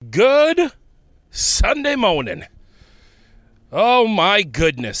Good Sunday morning. Oh my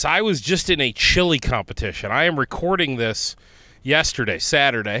goodness. I was just in a chili competition. I am recording this yesterday,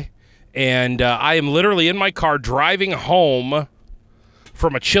 Saturday, and I am literally in my car driving home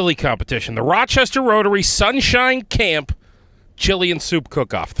from a chili competition. The Rochester Rotary Sunshine Camp Chili and Soup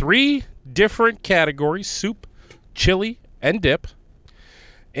Cook-Off. 3 different categories: soup, chili, and dip.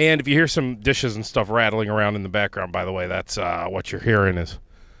 And if you hear some dishes and stuff rattling around in the background, by the way, that's what you're hearing is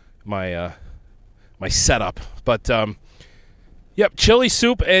my my setup. But yep, chili,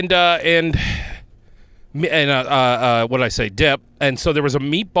 soup, and what did I say? Dip. And so there was a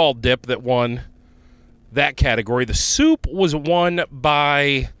meatball dip that won that category. The soup was won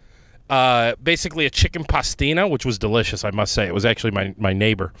by basically a chicken pastina, which was delicious, I must say. It was actually my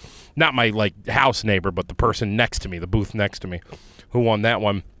neighbor, not my house neighbor, but the person next to me, the booth next to me, who won that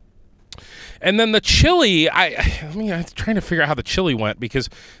one. And then the chili, I'm trying to figure out how the chili went, because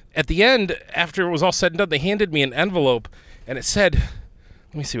at the end, after it was all said and done, they handed me an envelope, and it said,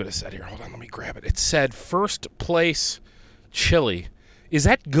 let me see what it said here. Hold on, let me grab it. It said first place chili. Is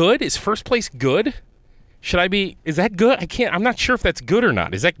that good? Is first place good? Is that good? I'm not sure if that's good or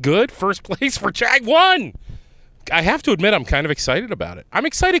not. Is that good? First place for I won! I have to admit, I'm kind of excited about it. I'm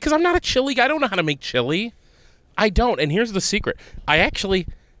excited because I'm not a chili guy. I don't know how to make chili. I don't. And here's the secret. I actually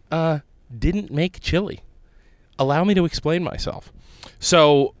didn't make chili. Allow me to explain myself.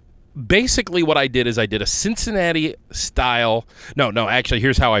 So basically what I did is I did a Cincinnati style. No, actually,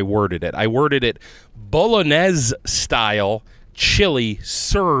 here's how I worded it. I worded it Bolognese style chili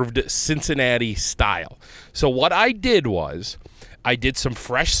served Cincinnati style. So what I did was I did some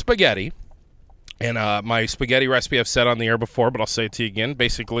fresh spaghetti. And my spaghetti recipe I've said on the air before, but I'll say it to you again.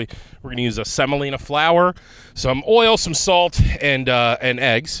 Basically, we're going to use a semolina flour, some oil, some salt, and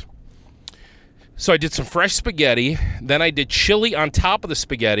eggs. So I did some fresh spaghetti. Then I did chili on top of the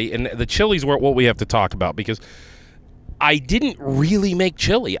spaghetti. And the chili's what we have to talk about, because I didn't really make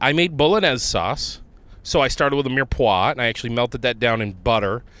chili. I made bolognese sauce. So I started with a mirepoix, and I actually melted that down in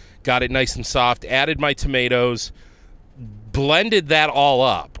butter, got it nice and soft, added my tomatoes, blended that all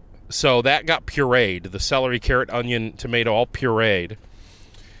up. So that got pureed, the celery, carrot, onion, tomato, all pureed.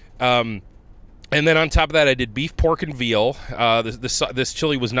 And then on top of that, I did beef, pork, and veal. This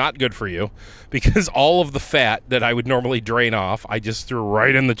chili was not good for you, because all of the fat that I would normally drain off, I just threw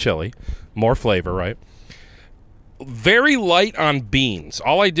right in the chili. More flavor, right? Very light on beans.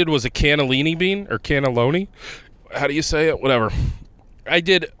 All I did was a cannellini bean, or cannelloni. How do you say it? Whatever. I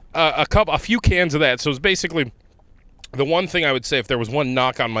did a few cans of that. So it's basically the one thing I would say, if there was one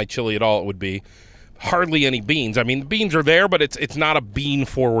knock on my chili at all, it would be hardly any beans. I mean, the beans are there, but it's not a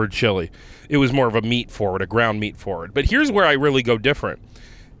bean-forward chili. It was more of a meat-forward, a ground meat-forward. But here's where I really go different.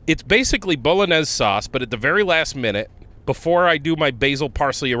 It's basically bolognese sauce, but at the very last minute, before I do my basil,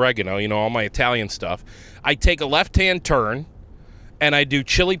 parsley, oregano, all my Italian stuff, I take a left-hand turn, and I do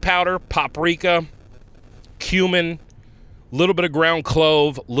chili powder, paprika, cumin, a little bit of ground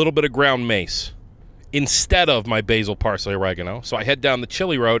clove, a little bit of ground mace, instead of my basil, parsley, oregano. So I head down the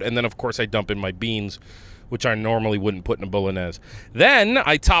chili road, and then, of course, I dump in my beans, which I normally wouldn't put in a bolognese. Then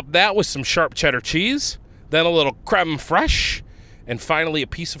I top that with some sharp cheddar cheese, then a little creme fraiche, and finally a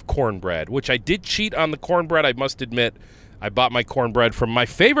piece of cornbread, which I did cheat on the cornbread, I must admit. I bought my cornbread from my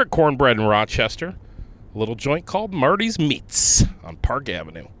favorite cornbread in Rochester, a little joint called Marty's Meats on Park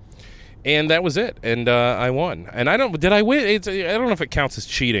Avenue. And that was it, and I won. And did I win? I don't know if it counts as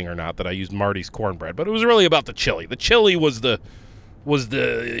cheating or not that I used Marty's cornbread, but it was really about the chili. The chili was the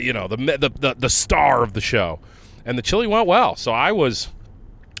star of the show, and the chili went well. So I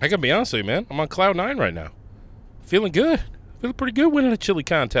gotta be honest with you, man, I'm on cloud 9 right now, feeling good, feeling pretty good winning a chili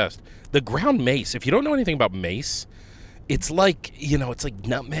contest. The ground mace. If you don't know anything about mace, it's like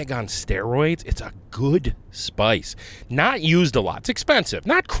nutmeg on steroids. It's a good spice. Not used a lot. It's expensive.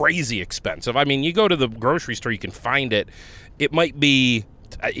 Not crazy expensive. I mean, you go to the grocery store, you can find it. It might be,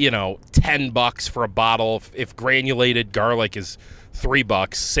 $10 for a bottle. If granulated garlic is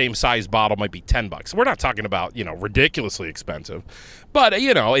 $3, same size bottle might be $10. We're not talking about, ridiculously expensive. But,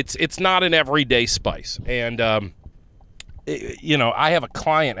 it's not an everyday spice. And, I have a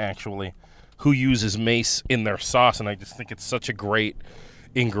client, actually, who uses mace in their sauce, and I just think it's such a great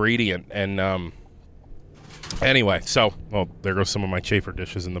ingredient. And anyway, there goes some of my chafer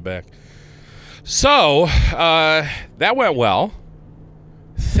dishes in the back. So that went well.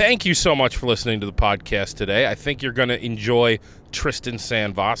 Thank you so much for listening to the podcast today. I think you're going to enjoy Trystan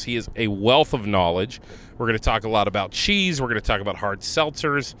Sandvoss. He is a wealth of knowledge. We're going to talk a lot about cheese. We're going to talk about hard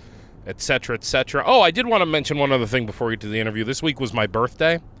seltzers, etc., etc. Oh, I did want to mention one other thing before we get to the interview. This week was my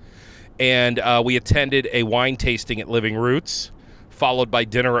birthday. And we attended a wine tasting at Living Roots followed by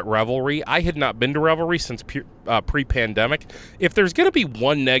dinner at Revelry. I had not been to Revelry since pre-pandemic. If there's going to be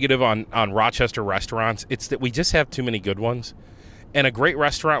one negative on Rochester restaurants, it's that we just have too many good ones. And a great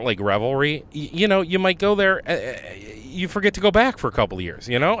restaurant like Revelry, you might go there, you forget to go back for a couple of years,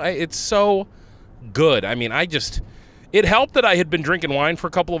 It's so good. I mean, it helped that I had been drinking wine for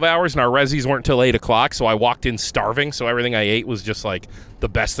a couple of hours and our resis weren't till 8 o'clock, so I walked in starving, so everything I ate was just like the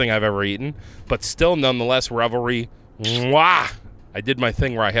best thing I've ever eaten. But still, nonetheless, Revelry, mwah! I did my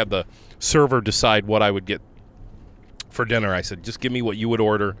thing where I had the server decide what I would get for dinner. I said, just give me what you would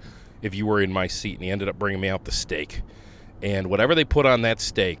order if you were in my seat, and he ended up bringing me out the steak. And whatever they put on that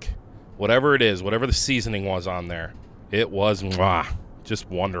steak, whatever it is, whatever the seasoning was on there, it was just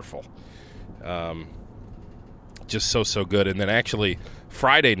wonderful. Just so good. And then actually,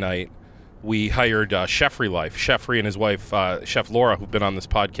 Friday night, we hired Chefry Life. Chefry and his wife, Chef Laura, who've been on this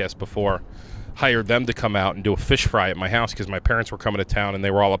podcast before, hired them to come out and do a fish fry at my house because my parents were coming to town and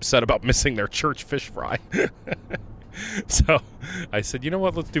they were all upset about missing their church fish fry. So I said, you know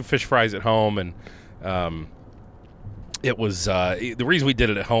what, let's do fish fries at home. And it was the reason we did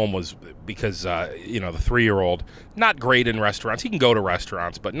it at home was because the 3-year-old, not great in restaurants. He can go to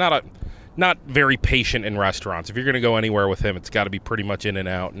restaurants, but not very patient in restaurants. If you're going to go anywhere with him, it's got to be pretty much in and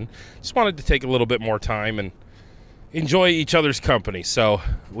out. And just wanted to take a little bit more time and enjoy each other's company. So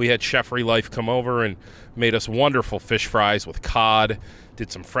we had Chefry Life come over and made us wonderful fish fries with cod,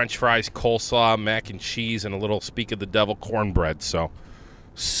 did some French fries, coleslaw, mac and cheese, and a little Speak of the Devil cornbread.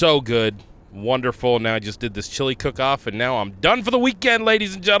 So good. Wonderful. Now I just did this chili cook-off, and now I'm done for the weekend,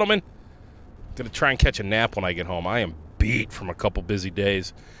 ladies and gentlemen. Going to try and catch a nap when I get home. I am beat from a couple busy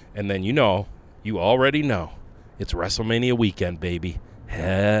days. And then you already know, it's WrestleMania weekend, baby.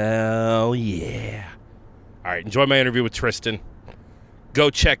 Hell yeah. All right, enjoy my interview with Trystan. Go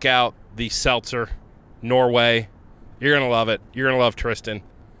check out the seltzer, Norwhey. You're going to love it. You're going to love Trystan.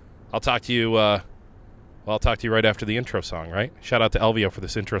 I'll talk to you right after the intro song, right? Shout out to Elvio for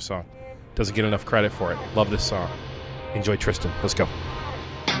this intro song. Doesn't get enough credit for it. Love this song. Enjoy Trystan. Let's go.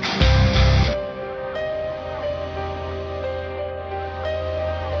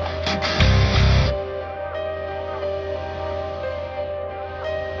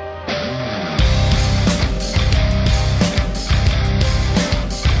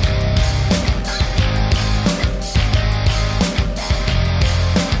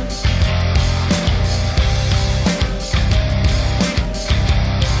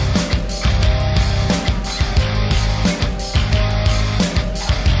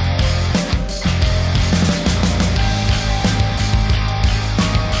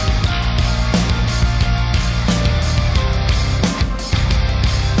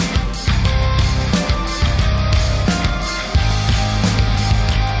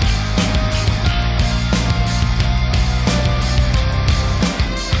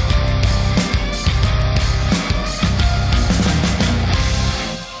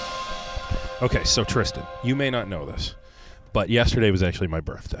 Okay, so Trystan, you may not know this, but yesterday was actually my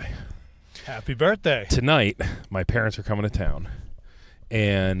birthday. Happy birthday. Tonight, my parents are coming to town,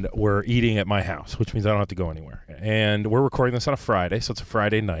 and we're eating at my house, which means I don't have to go anywhere. And we're recording this on a Friday, so it's a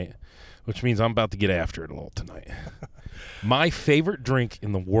Friday night, which means I'm about to get after it a little tonight. My favorite drink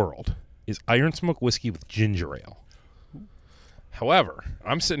in the world is Iron Smoke whiskey with ginger ale. However,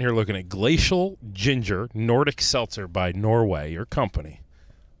 I'm sitting here looking at Glacial Ginger Nordic Seltzer by Norwhey, your company.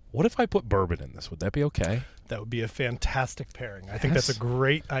 What if I put bourbon in this? Would that be okay? That would be a fantastic pairing. I think that's a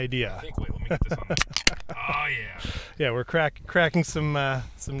great idea. Wait, let me get this on there. Oh, yeah. Yeah, we're cracking some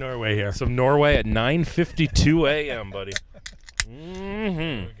Norway here. Some Norway at 9:52 a.m., buddy. Mm-hmm.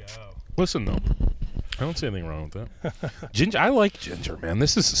 There we go. Listen, though, I don't see anything wrong with that. Ginger, I like ginger, man.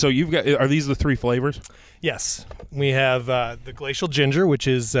 This is so you've got. Are these the three flavors? Yes, we have the Glacial Ginger, which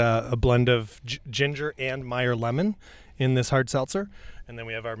is a blend of ginger and Meyer lemon in this hard seltzer. And then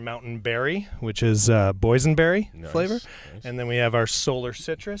we have our Mountain Berry, which is boysenberry flavor. Nice. And then we have our Solar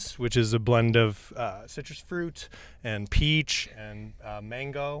Citrus, which is a blend of citrus fruit and peach and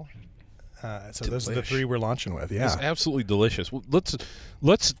mango. So those are the three we're launching with. Yeah, it's absolutely delicious. Well,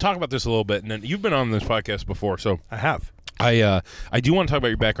 let's talk about this a little bit. And then you've been on this podcast before, so I have. I do want to talk about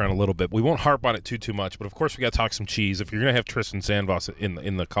your background a little bit. We won't harp on it too much, but of course we got to talk some cheese. If you're going to have Trystan Sandvoss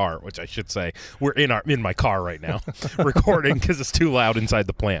in the car, which I should say, we're in my car right now recording because it's too loud inside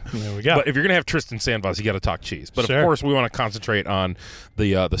the plant. There we go. But if you're going to have Trystan Sandvoss, you got to talk cheese. But sure. Of course we want to concentrate on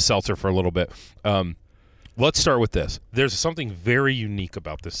the seltzer for a little bit. Let's start with this. There's something very unique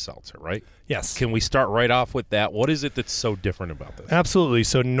about this seltzer, right? Yes. Can we start right off with that? What is it that's so different about this? Absolutely.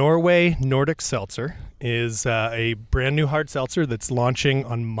 So Norway Nordic Seltzer is a brand new hard seltzer that's launching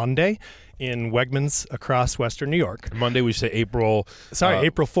on Monday in Wegmans across Western New York. Monday, we say April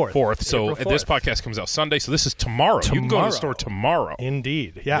 4th. 4th. So April 4th. This podcast comes out Sunday, so this is tomorrow. You can go to the store tomorrow.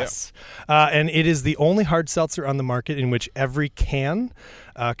 Indeed, yes. Yeah. And it is the only hard seltzer on the market in which every can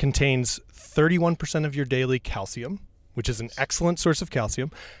contains 31% of your daily calcium, which is an excellent source of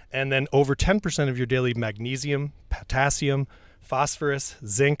calcium, and then over 10% of your daily magnesium, potassium, phosphorus,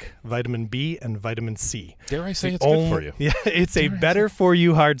 zinc, vitamin B, and vitamin C. Dare I say it's good for you? Yeah, it's a better for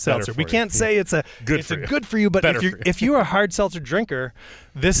you hard seltzer. We can't say it's a good for you, but if you're a hard seltzer drinker,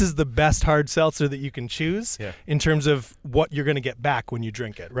 this is the best hard seltzer that you can choose in terms of what you're going to get back when you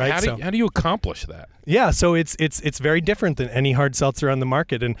drink it, right? How do you accomplish that? Yeah, so it's very different than any hard seltzer on the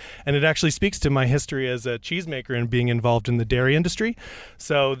market, and it actually speaks to my history as a cheesemaker and being involved in the dairy industry.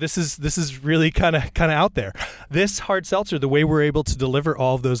 So this is really kind of out there. This hard seltzer, the way we're able to deliver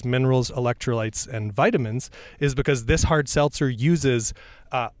all of those minerals, electrolytes, and vitamins is because this hard seltzer uses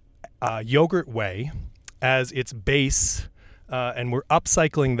yogurt whey as its base, and we're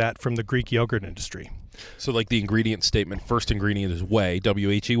upcycling that from the Greek yogurt industry. So like the ingredient statement, first ingredient is whey,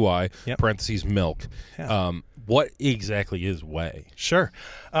 W-H-E-Y, parentheses milk. Yeah. What exactly is whey? Sure.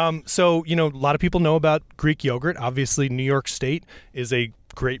 So, a lot of people know about Greek yogurt. Obviously, New York State is a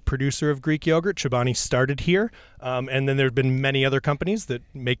great producer of Greek yogurt. Chobani started here, and then there have been many other companies that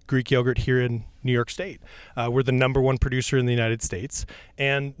make Greek yogurt here in New York State. We're the number one producer in the United States,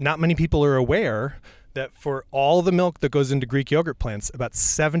 and not many people are aware that for all the milk that goes into Greek yogurt plants, about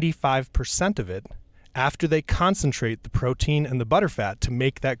 75% of it, after they concentrate the protein and the butterfat to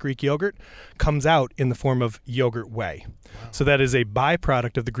make that Greek yogurt, comes out in the form of yogurt whey. Wow. So that is a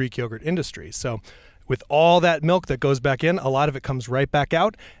byproduct of the Greek yogurt industry. So with all that milk that goes back in, a lot of it comes right back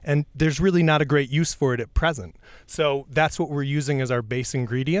out, and there's really not a great use for it at present. So that's what we're using as our base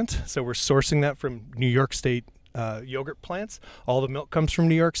ingredient. So we're sourcing that from New York State yogurt plants. All the milk comes from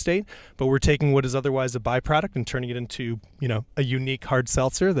New York State, but we're taking what is otherwise a byproduct and turning it into, a unique hard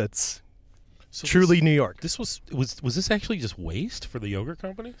seltzer that's truly New York. This was this actually just waste for the yogurt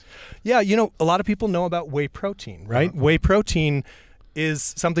companies? Yeah, a lot of people know about whey protein, right? Uh-huh. Whey protein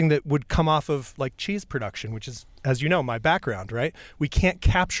is something that would come off of like cheese production, which is, as you know, my background, right? We can't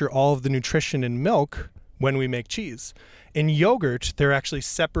capture all of the nutrition in milk when we make cheese. In yogurt, they're actually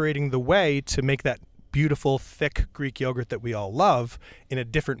separating the whey to make that beautiful, thick Greek yogurt that we all love in a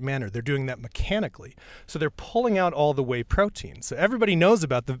different manner. They're doing that mechanically. So they're pulling out all the whey protein. So everybody knows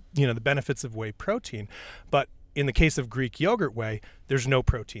about the benefits of whey protein, but in the case of Greek yogurt whey, there's no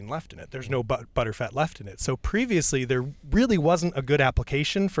protein left in it. There's no butterfat left in it. So previously, there really wasn't a good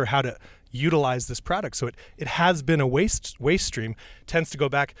application for how to utilize this product. So it has been a waste stream, tends to go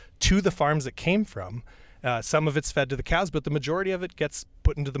back to the farms it came from. Some of it's fed to the cows, but the majority of it gets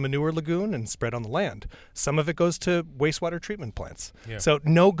put into the manure lagoon and spread on the land. Some of it goes to wastewater treatment plants. Yeah. So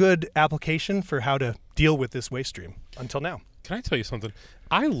no good application for how to deal with this waste stream until now. Can I tell you something?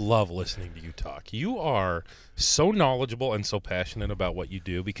 I love listening to you talk. You are so knowledgeable and so passionate about what you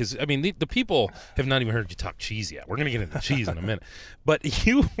do because, the people have not even heard you talk cheese yet. We're going to get into cheese in a minute. But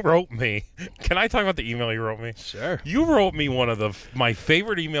you wrote me. Can I talk about the email you wrote me? Sure. You wrote me one of my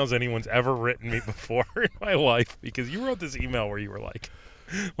favorite emails anyone's ever written me before in my life because you wrote this email where you were like,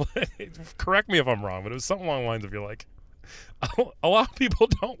 correct me if I'm wrong, but it was something along the lines of you're like, a lot of people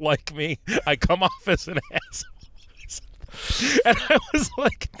don't like me. I come off as an asshole. And I was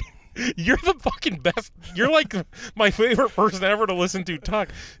like, you're the fucking best. You're like my favorite person ever to listen to talk.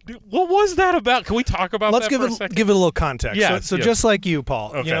 Dude, what was that about? Can we talk about that for a second? Let's give it a little context. Yeah, so just like you,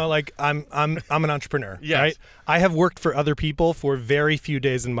 Paul, okay. I'm an entrepreneur, yes. Right? I have worked for other people for very few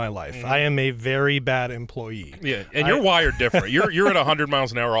days in my life. Mm-hmm. I am a very bad employee. Yeah, and you're wired different. You're at 100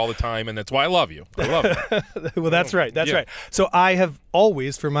 miles an hour all the time, and that's why I love you. I love it. Well, that's right. That's right. So I have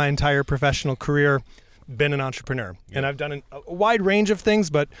always, for my entire professional career, been an entrepreneur, and I've done a wide range of things.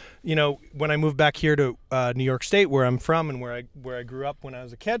 But when I moved back here to New York State, where I'm from and where I grew up when I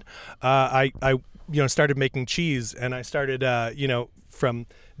was a kid, I started making cheese, and I started from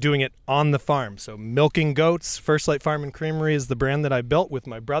doing it on the farm. So milking goats. First Light Farm and Creamery is the brand that I built with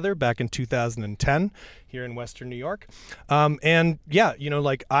my brother back in 2010 here in Western New York. I am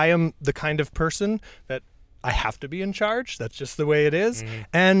the kind of person that I have to be in charge. That's just the way it is. Mm-hmm.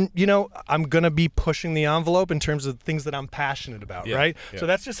 And, I'm going to be pushing the envelope in terms of things that I'm passionate about, right? Yeah. So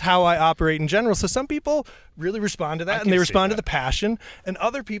that's just how I operate in general. So some people really respond to that, and they respond to the passion. And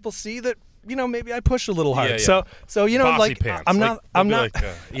other people see that maybe I push a little hard. Yeah. So Bossy like pants. I'm Like, not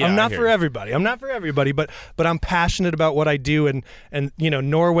yeah, I'm I not hear for you. everybody. I'm not for everybody, but I'm passionate about what I do, and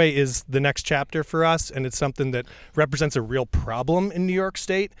Norway is the next chapter for us, and it's something that represents a real problem in New York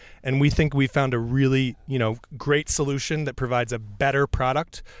State, and we think we found a really great solution that provides a better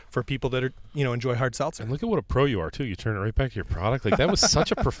product for people that are enjoy hard seltzer. And look at what a pro you are too. You turn it right back to your product. Like that was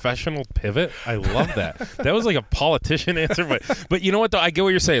such a professional pivot. I love that. That was like a politician answer, but you know what though? I get what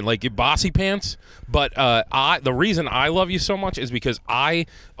you're saying. Like your bossy pants. But the reason I love you so much is because I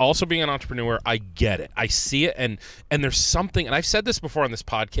also being an entrepreneur, I get it. I see it, and there's something. And I've said this before on this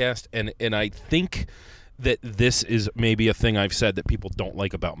podcast, and I think that this is maybe a thing I've said that people don't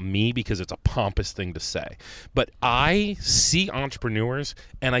like about me because it's a pompous thing to say. But I see entrepreneurs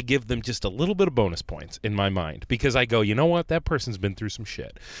and I give them just a little bit of bonus points in my mind because I go, you know what? That person's been through some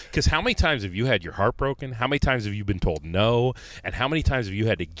shit. Because how many times have you had your heart broken? How many times have you been told no? And how many times have you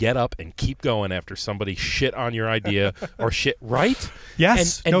had to get up and keep going after somebody shit on your idea or shit, right?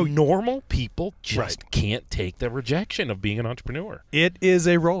 Yes. And normal people just can't take the rejection of being an entrepreneur. It is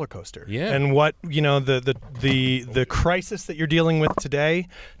a roller coaster. Yeah. And what, the crisis that you're dealing with today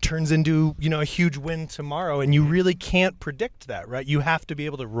turns into, a huge win tomorrow, and you really can't predict that, right? You have to be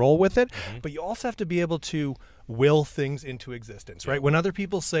able to roll with it, but you also have to be able to will things into existence, right? When other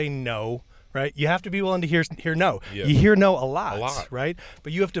people say no, right, you have to be willing to hear no. Yeah. You hear no a lot, right?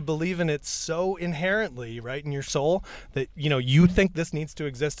 But you have to believe in it so inherently, right, in your soul that, you think this needs to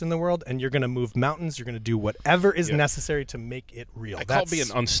exist in the world, and you're going to move mountains. You're going to do whatever is necessary to make it real. I call being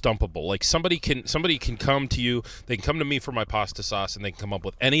unstumpable. Like somebody can come to you. They can come to me for my pasta sauce, and they can come up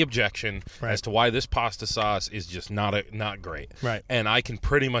with any objection as to why this pasta sauce is just not great. Right. And I can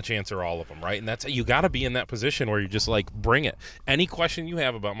pretty much answer all of them. Right. And that's you got to be in that position where you're just like, bring it. Any question you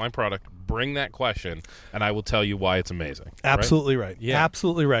have about my product, bring that question, and I will tell you why it's amazing. Absolutely right. Yeah.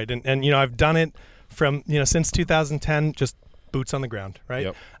 Absolutely right. And I've done it from since 2010, just boots on the ground, right?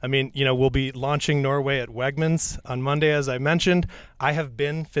 Yep. I mean, we'll be launching Norway at Wegmans on Monday, as I mentioned. I have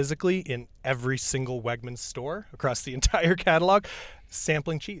been physically in every single Wegmans store across the entire catalog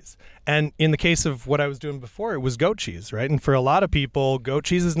sampling cheese. And in the case of what I was doing before, it was goat cheese, right? And for a lot of people, goat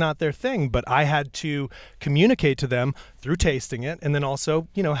cheese is not their thing, but I had to communicate to them through tasting it, and then also,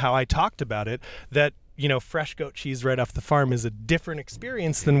 how I talked about it, that fresh goat cheese right off the farm is a different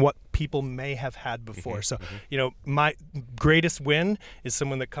experience than what people may have had before. So, my greatest win is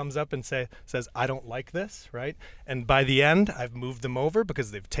someone that comes up and says, I don't like this, right? And by the end, I've moved them over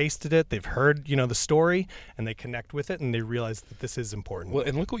because they've tasted it, they've heard, the story, and they connect with it, and they realize that this is important. Well,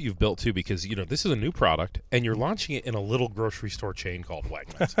 and look what you've built, too, because, this is a new product, and you're launching it in a little grocery store chain called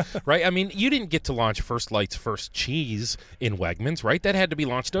Wegmans, right? I mean, you didn't get to launch First Light's first cheese in Wegmans, right? That had to be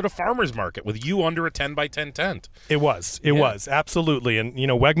launched at a farmer's market with you under a 10 by 10 tent. It was, absolutely. And,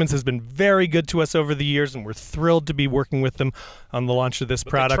 Wegmans has been very good to us over the years, and we're thrilled to be working with them on the launch of this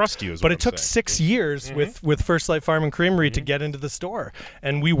product. They trust you, but it took 6 years with First Light Farm and Creamery to get into the store,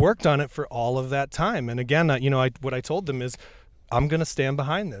 and we worked on it for all of that time. And again, what I told them is, I'm going to stand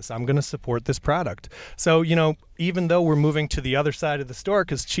behind this. I'm going to support this product. So, even though we're moving to the other side of the store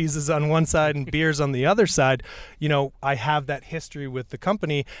because cheese is on one side and beer's on the other side, I have that history with the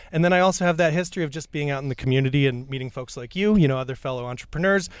company. And then I also have that history of just being out in the community and meeting folks like you, other fellow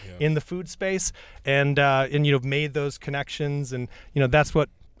entrepreneurs in the food space, and made those connections. And, that's what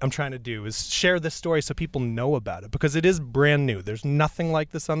I'm trying to do, is share this story so people know about it, because it is brand new. There's nothing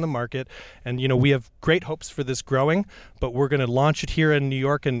like this on the market, and we have great hopes for this growing, but we're going to launch it here in New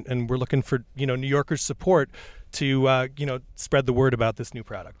York, and we're looking for New Yorkers' support to spread the word about this new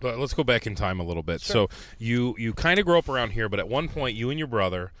product. But let's go back in time a little bit. Sure. So you kind of grew up around here, but at one point you and your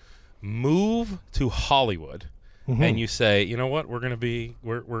brother move to Hollywood. And you say, you know what, we're going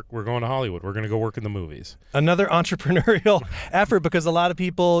to Hollywood. We're going to go work in the movies. Another entrepreneurial effort, because a lot of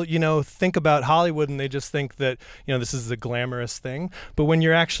people, think about Hollywood and they just think that, this is a glamorous thing. But when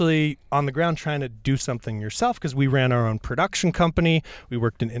you're actually on the ground trying to do something yourself, because we ran our own production company, we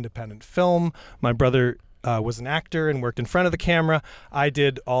worked in independent film. My brother was an actor and worked in front of the camera. I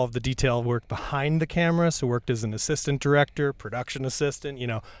did all of the detail work behind the camera, so worked as an assistant director, production assistant,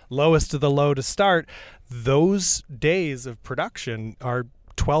 lowest of the low to start. Those days of production are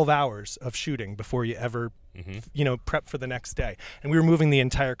 12 hours of shooting before you ever prep for the next day. And we were moving the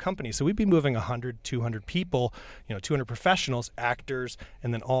entire company. So we'd be moving 100, 200 people, 200 professionals, actors,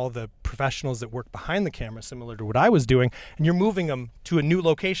 and then all the professionals that work behind the camera, similar to what I was doing. And you're moving them to a new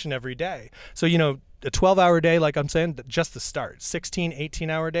location every day. So, a 12-hour day, like I'm saying, just the start. 16,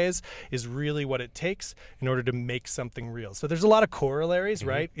 18-hour days is really what it takes in order to make something real. So there's a lot of corollaries,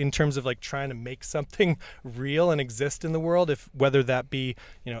 right, in terms of like trying to make something real and exist in the world, whether that be,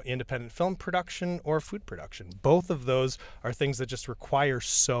 independent film production or food production. Both of those are things that just require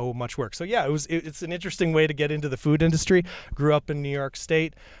so much work. So yeah, it's an interesting way to get into the food industry. Grew up in New York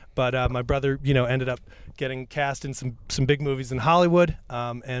State. But my brother, ended up getting cast in some big movies in Hollywood,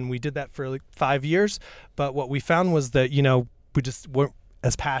 and we did that for like 5 years. But what we found was that, we just weren't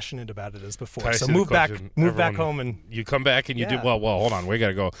as passionate about it as before. So move back home, and you come back and you do well. Hold on, we got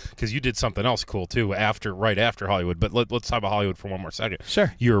to go because you did something else cool too right after Hollywood. But let's talk about Hollywood for one more second.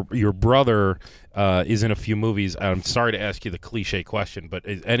 Sure. Your brother is in a few movies. I'm sorry to ask you the cliche question, but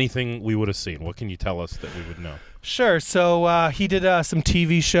is anything we would have seen? What can you tell us that we would know? Sure. So he did some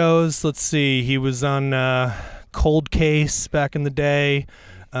TV shows. Let's see. He was on Cold Case back in the day.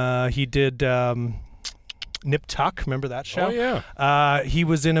 He did Nip Tuck. Remember that show? Oh, yeah. He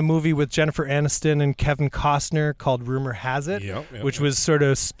was in a movie with Jennifer Aniston and Kevin Costner called Rumor Has It, which was sort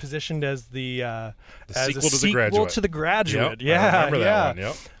of positioned as the sequel to The Graduate. Yeah, I remember that one.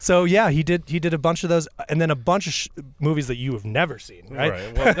 Yep. So yeah, he did a bunch of those, and then a bunch of movies that you have never seen,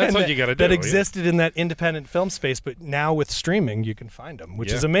 right? Well, that's what you got to do. That existed in that independent film space, but now with streaming, you can find them,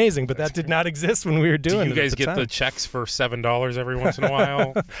 which is amazing. But that did not exist when we were doing it. Do you guys at the get time. the checks for $7 every once in a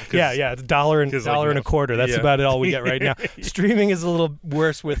while? Yeah, it's $1 and a quarter. That's about it all we get right now. Streaming is a little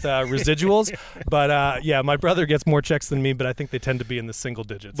worse with residuals, but my brother gets more checks than me, but I think they tend to be in the single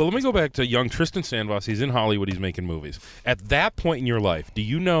digits. But let me go back to young Trystan Sandvoss. He's in Hollywood. He's making movies. At that point in your life, do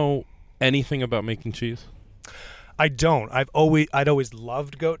you know anything about making cheese? I don't. I'd always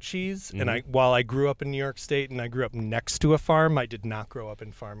loved goat cheese, and while I grew up in New York State and I grew up next to a farm, I did not grow up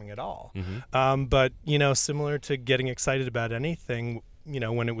in farming at all. But similar to getting excited about anything,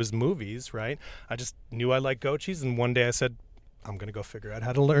 when it was movies, right? I just knew I liked goat cheese, and one day I said, I'm going to go figure out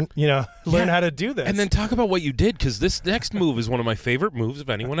how to learn how to do this. And then talk about what you did, because this next move is one of my favorite moves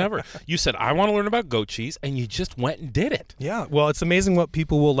of anyone ever. You said, I want to learn about goat cheese, and you just went and did it. Yeah, well, it's amazing what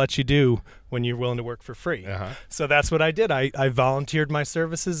people will let you do when you're willing to work for free. So that's what I did. I volunteered my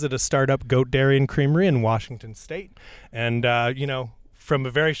services at a startup goat dairy and creamery in Washington State. And, from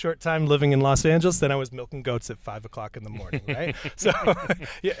a very short time living in Los Angeles, then I was milking goats at 5 o'clock in the morning, right? So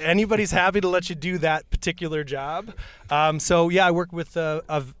anybody's happy to let you do that particular job. I worked with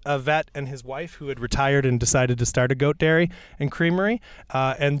a vet and his wife who had retired and decided to start a goat dairy and creamery,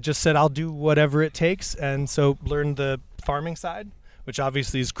 and just said, I'll do whatever it takes. And so learned the farming side, which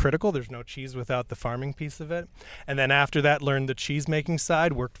obviously is critical. There's no cheese without the farming piece of it. And then after that, learned the cheese making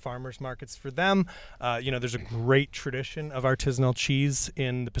side, worked farmers markets for them. There's a great tradition of artisanal cheese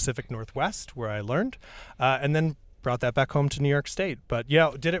in the Pacific Northwest where I learned, and then brought that back home to New York State. But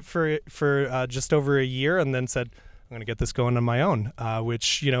did it for just over a year, and then said, I'm going to get this going on my own,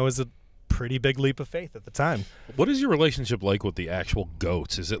 which, is a pretty big leap of faith at the time. What is your relationship like with the actual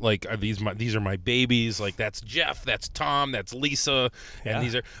goats? Is it like, these are my babies, like that's Jeff, that's Tom, that's Lisa, and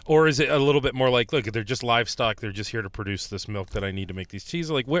these are, or is it a little bit more like, look, they're just livestock, they're just here to produce this milk that I need to make these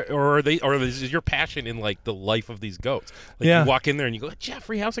cheeses? Like, is your passion in like the life of these goats? Like you walk in there and you go,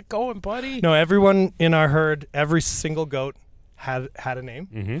 Jeffrey, how's it going, buddy? No, everyone in our herd, every single goat had a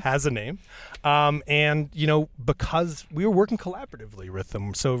name, has a name. And, because we were working collaboratively with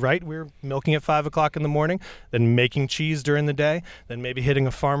them. So, we were milking at 5 o'clock in the morning, then making cheese during the day, then maybe hitting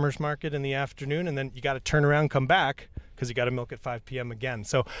a farmer's market in the afternoon, and then you got to turn around and come back because you got to milk at 5 p.m. again.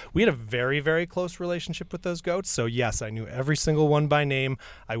 So we had a very, very close relationship with those goats. So yes, I knew every single one by name.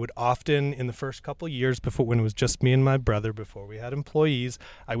 I would often, in the first couple of years when it was just me and my brother, before we had employees,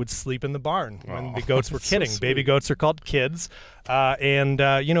 I would sleep in the barn when the goats were kidding. So baby goats are called kids.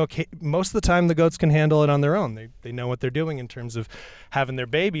 Most of the time the goats can handle it on their own. They know what they're doing in terms of having their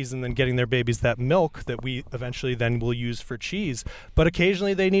babies and then getting their babies that milk that we eventually then will use for cheese. But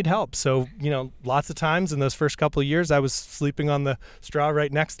occasionally they need help. So, lots of times in those first couple of years, I was sleeping on the straw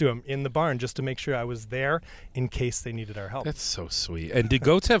right next to them in the barn just to make sure I was there in case they needed our help. That's so sweet. And do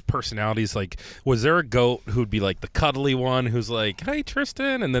goats have personalities? Like, was there a goat who'd be like the cuddly one who's like, hey,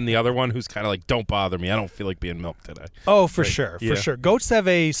 Trystan, and then the other one who's kind of like, don't bother me, I don't feel like being milked today? Oh, for sure. Goats have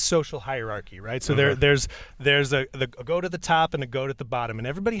a social hierarchy, right? So there's a goat at the top and a goat at the bottom, and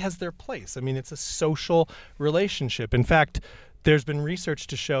everybody has their place. I mean, it's a social relationship. In fact, there's been research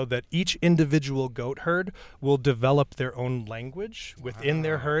to show that each individual goat herd will develop their own language within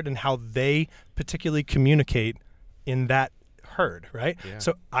their herd and how they particularly communicate in that herd, right? Yeah.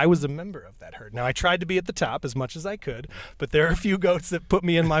 So I was a member of that herd. Now, I tried to be at the top as much as I could, but there are a few goats that put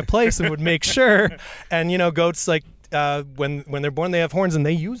me in my place and would make sure. And, goats like when they're born, they have horns, and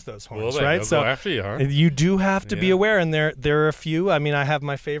they use those horns, Well, right? So go after you, huh? You do have to be aware, and there are a few. I mean, I have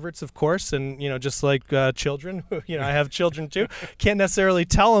my favorites, of course, and just like children, I have children too. Can't necessarily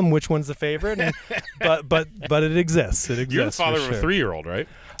tell them which one's the favorite, but it exists. It exists. You're the father of a sure. 3-year-old, right?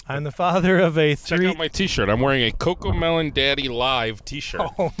 I'm the father of a Check out my T-shirt. I'm wearing a Coco Melon Daddy Live T-shirt.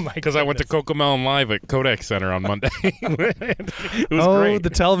 Oh my! Because I went to Coco Melon Live at Kodak Center on Monday. It was great. The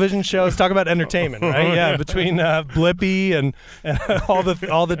television shows. Talk about entertainment, right? Yeah, between Blippi and all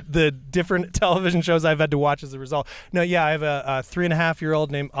the different television shows I've had to watch as a result. No, yeah, I have a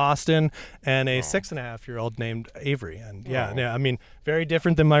 3.5-year-old named Austin and a 6.5-year-old named Avery, and I mean, very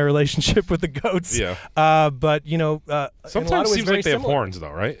different than my relationship with the goats. Yeah. But sometimes it seems like they have horns,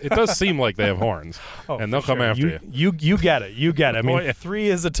 though, right? It does seem like they have horns, and they'll come after you. You get it. You get it. I mean, 3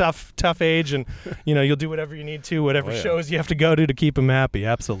 is a tough age, and you'll do whatever you need to, whatever shows you have to go to keep them happy.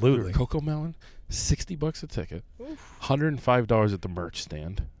 Absolutely. Coco Melon, $60 a ticket, $105 at the merch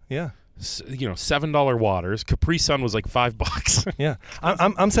stand. Yeah. $7 waters. Capri Sun was like $5. Yeah,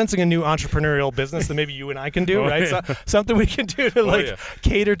 I'm sensing a new entrepreneurial business that maybe you and I can do, right? Yeah. So, something we can do to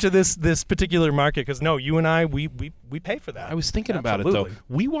cater to this particular market, because you and I we pay for that. I was thinking about it though.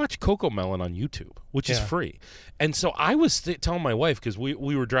 We watch Coco Melon on YouTube, which is free, and so I was telling my wife, because we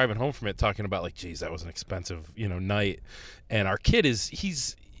were driving home from it, talking about like, geez, that was an expensive night, and our kid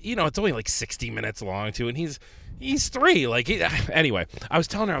he's it's only like 60 minutes long too, and he's 3. Anyway, I was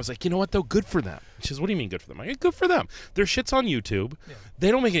telling her, I was like, you know what though, good for them. She says, what do you mean good for them? I go, good for them. Their shit's on YouTube. Yeah. They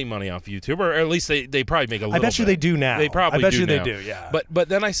don't make any money off YouTube, or at least they probably make a little. I bet you they do now. They probably do. I bet you they do. Yeah. But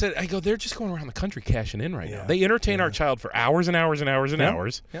then I go, they're just going around the country cashing in right now. They entertain our child for hours and hours and hours and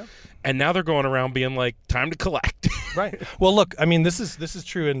hours. Yeah. And now they're going around being like, time to collect. Right. Well, look, I mean, this is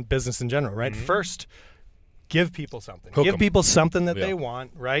true in business in general, right? Mm-hmm. First, give people something. Give people something that they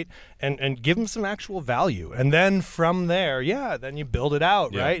want, right? And give them some actual value. And then from there, then you build it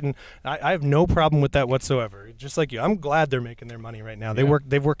out, right? And I have no problem with that whatsoever. Just like you, I'm glad they're making their money right now. They've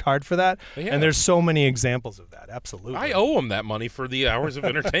worked hard for that, and there's so many examples of that. Absolutely. I owe them that money for the hours of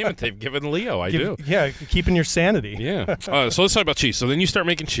entertainment they've given Leo. I do. Yeah, keeping your sanity. Yeah. So let's talk about cheese. So then you start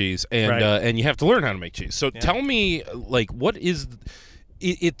making cheese, and and you have to learn how to make cheese. So tell me, what is...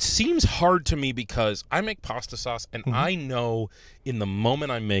 It seems hard to me because I make pasta sauce, and I know in the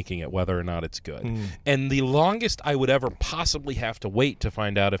moment I'm making it whether or not it's good. And the longest I would ever possibly have to wait to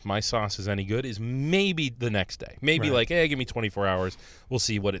find out if my sauce is any good is maybe the next day. Maybe give me 24 hours. We'll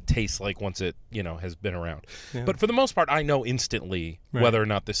see what it tastes like once it has been around. Yeah. But for the most part, I know instantly whether or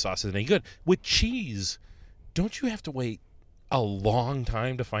not this sauce is any good. With cheese, don't you have to wait a long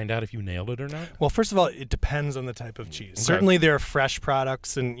time to find out if you nailed it or not? Well, first of all, it depends on the type of cheese. Okay. Certainly there are fresh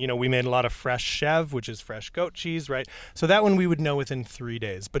products, and we made a lot of fresh chev, which is fresh goat cheese, right? So that one we would know within 3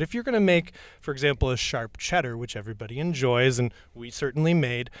 days. But if you're going to make, for example, a sharp cheddar, which everybody enjoys, and we certainly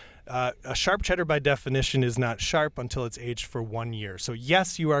made, a sharp cheddar by definition is not sharp until it's aged for 1 year. So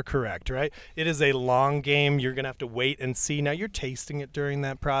yes, you are correct, right? It is a long game. You're going to have to wait and see. Now you're tasting it during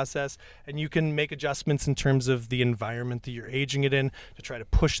that process, and you can make adjustments in terms of the environment that you're aging it in to try to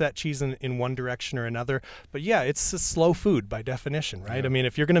push that cheese in one direction or another. But yeah, it's a slow food by definition, right? Yeah. I mean,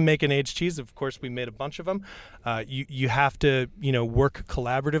 if you're going to make an aged cheese, of course we made a bunch of them. You have to work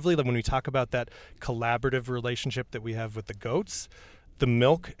collaboratively. Like when we talk about that collaborative relationship that we have with the goats, the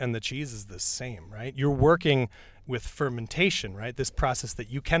milk and the cheese is the same, right? You're working with fermentation, right? This process that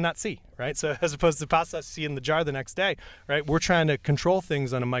you cannot see, right? So as opposed to pasta you see in the jar the next day, right? We're trying to control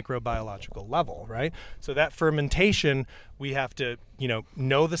things on a microbiological level, right? So that fermentation, we have to,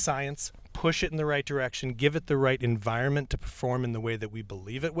 know the science, push it in the right direction, give it the right environment to perform in the way that we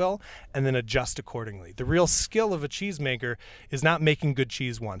believe it will, and then adjust accordingly. The real skill of a cheesemaker is not making good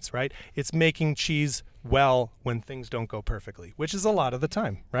cheese once, right? It's making cheese well when things don't go perfectly, which is a lot of the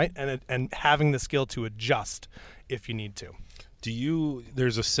time, right? And having the skill to adjust if you need to.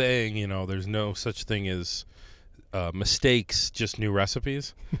 There's a saying, there's no such thing as mistakes, just new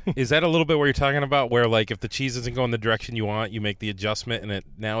recipes. Is that a little bit what you're talking about, where like if the cheese isn't going the direction you want, you make the adjustment, and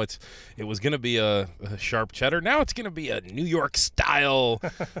it was going to be a sharp cheddar, now it's going to be a New York style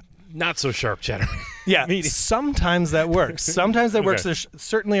not so sharp cheddar. Yeah, sometimes that works. Sometimes that works. There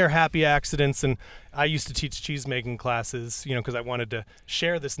certainly are happy accidents, and I used to teach cheese making classes, because I wanted to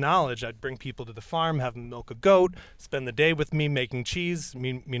share this knowledge. I'd bring people to the farm, have them milk a goat, spend the day with me making cheese.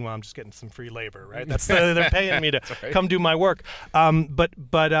 Meanwhile, I'm just getting some free labor, right? They're paying me to come do my work. But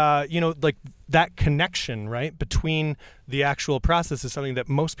like that connection, right, between the actual process is something that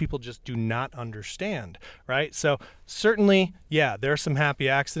most people just do not understand, right? So certainly, yeah, there are some happy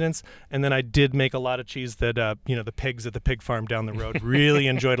accidents. And then I did make a lot of cheese that, the pigs at the pig farm down the road really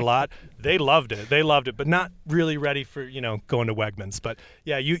enjoyed a lot. They loved it, but not really ready for, going to Wegmans. But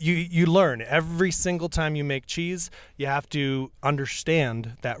yeah, you learn every single time you make cheese, you have to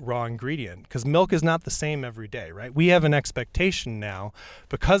understand that raw ingredient, because milk is not the same every day, right? We have an expectation now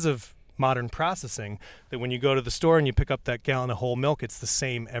because of modern processing that when you go to the store and you pick up that gallon of whole milk, it's the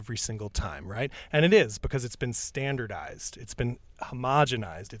same every single time, right? And it is, because it's been standardized, it's been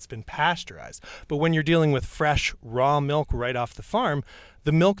homogenized, it's been pasteurized. But when you're dealing with fresh, raw milk right off the farm,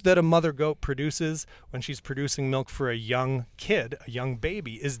 the milk that a mother goat produces when she's producing milk for a young kid, a young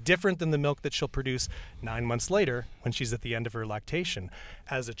baby, is different than the milk that she'll produce 9 months later when she's at the end of her lactation.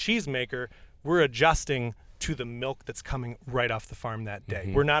 As a cheesemaker, we're adjusting to the milk that's coming right off the farm that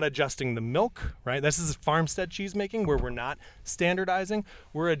day. We're not adjusting the milk, right? This is farmstead cheese making where we're not standardizing.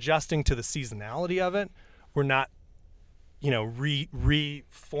 We're adjusting to the seasonality of it. We're not,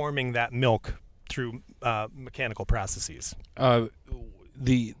 reforming that milk through mechanical processes. I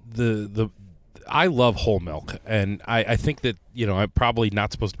love whole milk, and I think that, I'm probably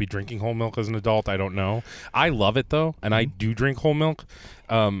not supposed to be drinking whole milk as an adult. I don't know. I love it, though, and I do drink whole milk.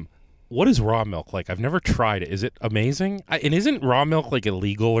 What is raw milk like? I've never tried it. Is it amazing? And isn't raw milk like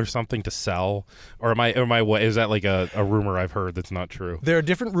illegal or something to sell? Or is that like a rumor I've heard that's not true? There are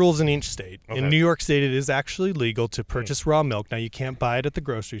different rules in each state. Okay. In New York State, it is actually legal to purchase raw milk. Now, you can't buy it at the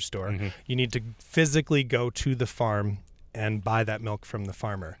grocery store. You need to physically go to the farm and buy that milk from the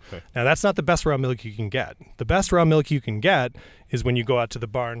farmer. Okay. Now, that's not the best raw milk you can get. The best raw milk you can get is when you go out to the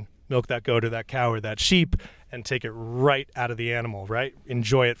barn, milk that goat or that cow or that sheep, and take it right out of the animal, right?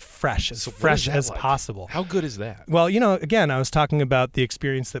 Enjoy it fresh as possible. How good is that? Well, again, I was talking about the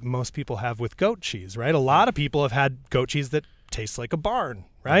experience that most people have with goat cheese, right? A lot of people have had goat cheese that tastes like a barn,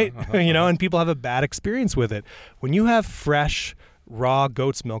 right? And people have a bad experience with it. When you have fresh, raw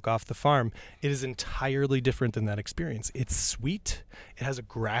goat's milk off the farm, it is entirely different than that experience. It's sweet, it has a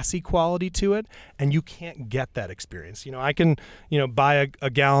grassy quality to it, and you can't get that experience. I can, buy a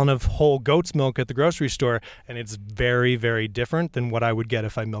gallon of whole goat's milk at the grocery store, and it's very, very different than what I would get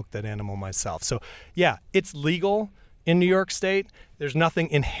if I milked that animal myself. So yeah, it's legal in New York State. There's nothing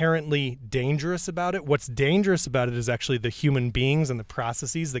inherently dangerous about it. What's dangerous about it is actually the human beings and the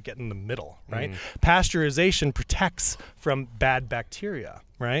processes that get in the middle, right? Pasteurization protects from bad bacteria,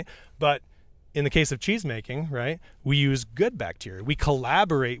 right? But in the case of cheese making, right, we use good bacteria. We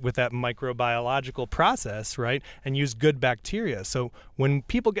collaborate with that microbiological process, right, and use good bacteria. So when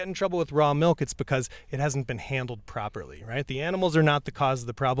people get in trouble with raw milk, it's because it hasn't been handled properly, right? The animals are not the cause of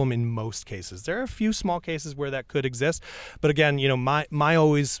the problem in most cases. There are a few small cases where that could exist. But again, my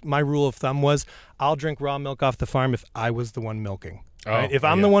rule of thumb was I'll drink raw milk off the farm if I was the one milking. Right? If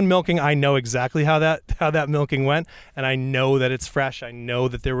I'm the one milking, I know exactly how that milking went, and I know that it's fresh. I know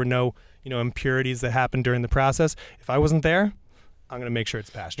that there were no impurities that happened during the process. If I wasn't there, I'm going to make sure it's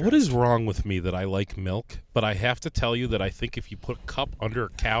pasteurized. What is wrong with me that I like milk, but I have to tell you that I think if you put a cup under a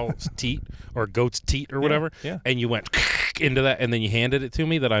cow's teat or a goat's teat or whatever, and you went into that and then you handed it to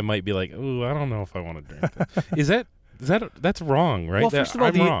me, that I might be like, ooh, I don't know if I want to drink that. That's wrong, right?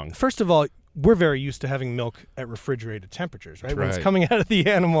 Well, first of all, we're very used to having milk at refrigerated temperatures, right? When it's coming out of the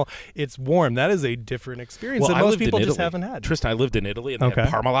animal, it's warm. That is a different experience that most people just haven't had. Trystan, I lived in Italy, and they had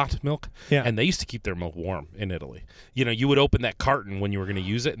Parmalat milk, and they used to keep their milk warm in Italy. You would open that carton when you were going to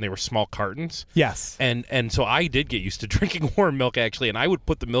use it, and they were small cartons. Yes. And so I did get used to drinking warm milk, actually, and I would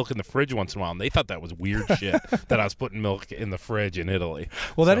put the milk in the fridge once in a while, and they thought that was weird shit that I was putting milk in the fridge in Italy.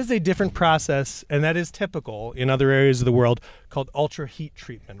 Well, that is a different process, and that is typical in other areas of the world, called ultra heat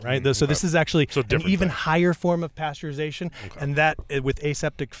treatment, right? So this is actually an even higher form of pasteurization, and that with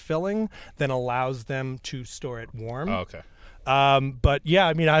aseptic filling then allows them to store it warm. Oh, okay. But yeah,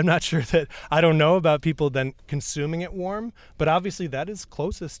 I'm not sure that I don't know about people then consuming it warm, but obviously that is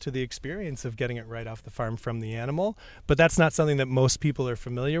closest to the experience of getting it right off the farm from the animal. But that's not something that most people are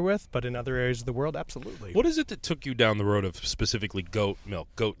familiar with, but in other areas of the world, absolutely. What is it that took you down the road of specifically goat milk,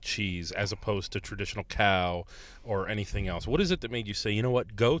 goat cheese, as opposed to traditional cow or anything else? What is it that made you say, you know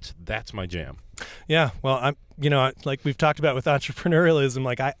what, goat, that's my jam? Yeah, well, I'm like we've talked about with entrepreneurialism,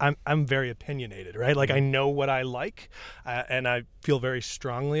 like I'm very opinionated, right? Like I know what I like, and I feel very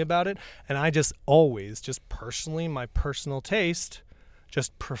strongly about it, and I just always, just personally, my personal taste,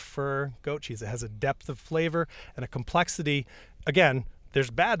 just prefer goat cheese. It has a depth of flavor and a complexity, again, there's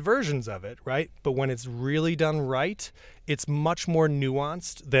bad versions of it, right? But when it's really done right, it's much more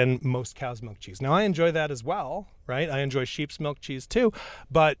nuanced than most cow's milk cheese. Now, I enjoy that as well, right? I enjoy sheep's milk cheese too,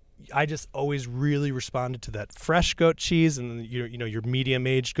 but I just always really responded to that fresh goat cheese and your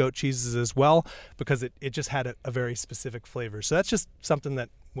medium-aged goat cheeses as well, because it just had a very specific flavor. So that's just something that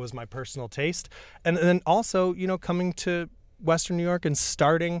was my personal taste. And then also, coming to Western New York and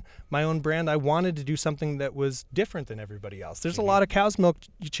starting my own brand, I wanted to do something that was different than everybody else. There's a lot of cow's milk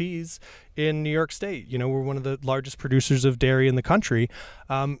cheese in New York State. We're one of the largest producers of dairy in the country.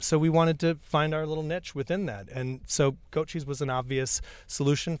 So we wanted to find our little niche within that. And so goat cheese was an obvious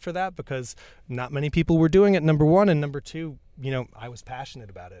solution for that, because not many people were doing it, number one. And number two, I was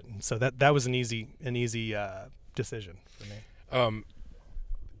passionate about it. And so that was an easy decision for me.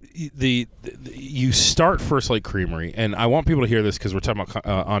 You start first Light Creamery, and I want people to hear this because we're talking about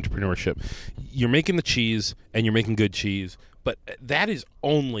entrepreneurship. You're making the cheese, and you're making good cheese, but that is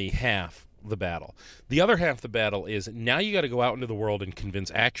only half the battle. The other half of the battle is now you got to go out into the world and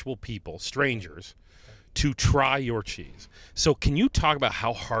convince actual people, strangers, to try your cheese. So can you talk about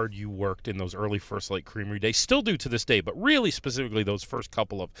how hard you worked in those early First Light Creamery days, still do to this day, but really specifically those first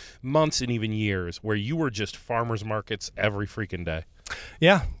couple of months and even years where you were just farmers markets every freaking day?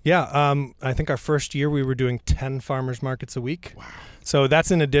 Yeah. I think our first year we were doing 10 farmers markets a week. Wow. So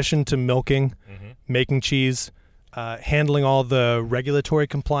that's in addition to milking, making cheese, handling all the regulatory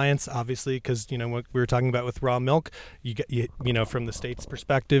compliance, obviously, because what we were talking about with raw milk, from the state's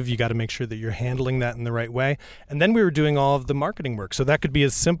perspective, you got to make sure that you're handling that in the right way. And then we were doing all of the marketing work. So that could be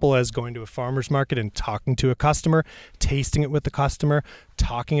as simple as going to a farmer's market and talking to a customer, tasting it with the customer,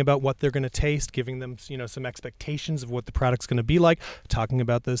 talking about what they're going to taste, giving them some expectations of what the product's going to be like, talking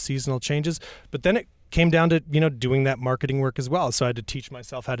about those seasonal changes. But then it came down to doing that marketing work as well. So I had to teach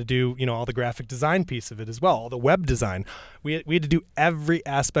myself how to do all the graphic design piece of it as well, all the web design. We had to do every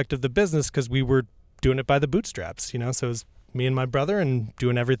aspect of the business because we were doing it by the bootstraps. So it was me and my brother and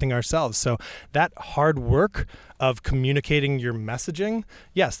doing everything ourselves. So that hard work of communicating your messaging,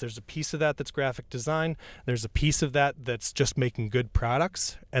 yes, there's a piece of that that's graphic design. There's a piece of that that's just making good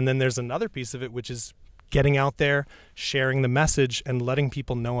products, and then there's another piece of it which is getting out there, sharing the message, and letting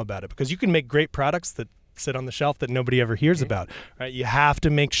people know about it. Because you can make great products that sit on the shelf that nobody ever hears about, right? You have to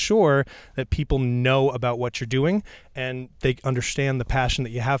make sure that people know about what you're doing and they understand the passion that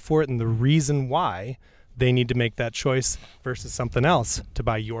you have for it and the reason why they need to make that choice versus something else to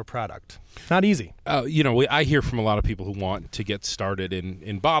buy your product. Not easy. I hear from a lot of people who want to get started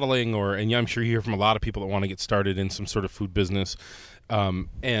in bottling, and I'm sure you hear from a lot of people that want to get started in some sort of food business.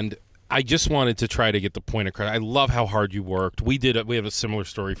 And I just wanted to try to get the point across. I love how hard you worked. We have a similar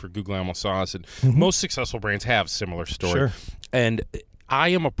story for Google Animal Sauce, and most successful brands have similar stories. Sure. And I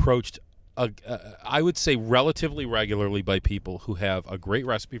am approached, I would say, relatively regularly by people who have a great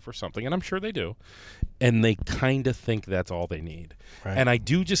recipe for something, and I'm sure they do, and they kind of think that's all they need. Right. And I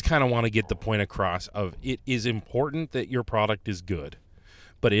do just kind of want to get the point across of it is important that your product is good,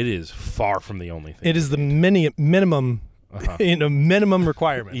 but it is far from the only thing. It is the minimum. Minimum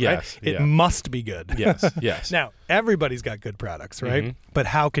requirement, yes, right? It must be good. Yes. Now, everybody's got good products, right? But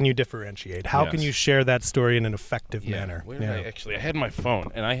how can you differentiate? How can you share that story in an effective manner? I had my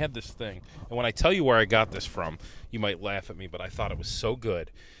phone, and I had this thing. And when I tell you where I got this from, you might laugh at me, but I thought it was so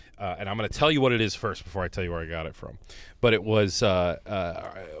good. And I'm going to tell you what it is first before I tell you where I got it from. But it was, how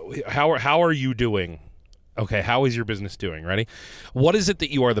are you doing? Okay, how is your business doing? Ready? What is it that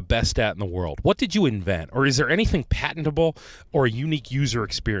you are the best at in the world? What did you invent? Or is there anything patentable or a unique user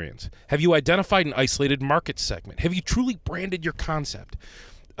experience? Have you identified an isolated market segment? Have you truly branded your concept?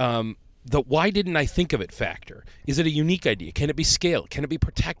 The why didn't I think of it factor. Is it a unique idea? Can it be scaled? Can it be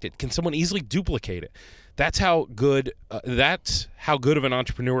protected? Can someone easily duplicate it? That's how good of an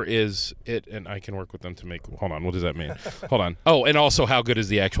entrepreneur is it, and I can work with them to make, hold on, what does that mean? Hold on. Oh, and also how good is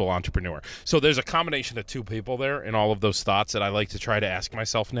the actual entrepreneur? So there's a combination of two people there in all of those thoughts that I like to try to ask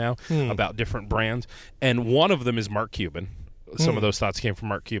myself now about different brands, and one of them is Mark Cuban. Some of those thoughts came from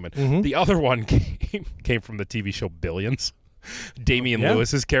Mark Cuban. The other one came from the TV show Billions. Damian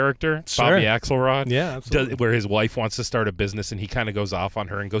Lewis's character, Bobby Axelrod, where his wife wants to start a business and he kind of goes off on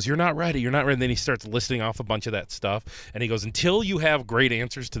her and goes, you're not ready. And then he starts listing off a bunch of that stuff. And he goes, until you have great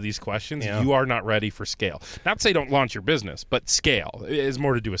answers to these questions, you are not ready for scale. Not to say don't launch your business, but scale. It has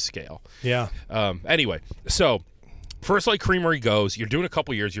more to do with scale. Yeah. Anyway, so First Light Creamery goes, you're doing a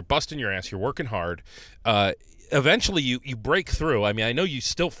couple years, you're busting your ass, you're working hard. Eventually you break through. I mean, I know you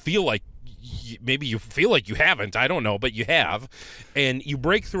still feel like maybe you feel like you haven't, I don't know, but you have, and you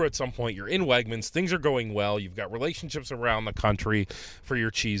break through at some point. You're in Wegmans, things are going well, you've got relationships around the country for your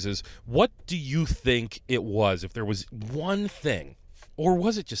cheeses. What do you think it was, if there was one thing Or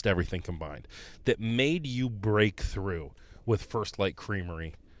was it just everything combined that made you break through with First Light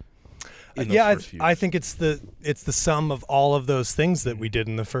Creamery? I think it's the sum of all of those things that we did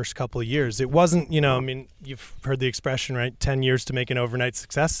in the first couple of years. It wasn't, I mean, you've heard the expression, right? 10 years to make an overnight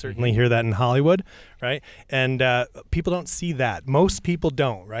success. Certainly hear that in Hollywood, right? And people don't see that. Most people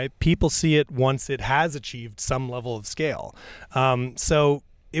don't, right? People see it once it has achieved some level of scale. So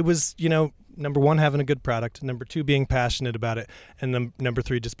it was, number one, having a good product. Number two, being passionate about it. And then number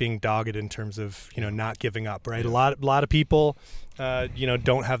three, just being dogged in terms of, not giving up, right? Yeah. A lot of people,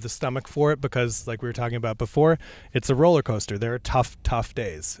 don't have the stomach for it because, like we were talking about before, it's a roller coaster. There are tough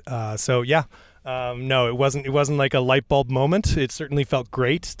days. No, it wasn't like a light bulb moment. It certainly felt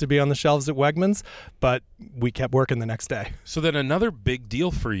great to be on the shelves at Wegmans, but we kept working the next day. So then another big deal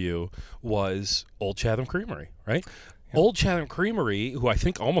for you was Old Chatham Creamery, right? Old Chatham Creamery, who I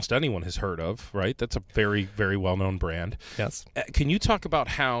think almost anyone has heard of, right? That's a very, very well-known brand. Yes. Can you talk about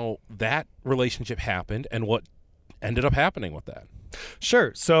how that relationship happened and what ended up happening with that?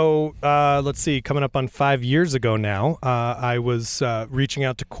 Sure. So let's see, coming up on 5 years ago now, I was reaching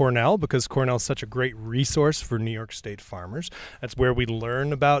out to Cornell because Cornell is such a great resource for New York State farmers. That's where we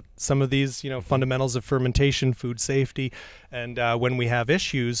learn about some of these, fundamentals of fermentation, food safety, and when we have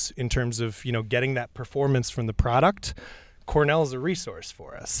issues in terms of, getting that performance from the product, Cornell is a resource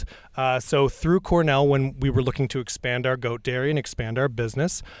for us. So through Cornell, when we were looking to expand our goat dairy and expand our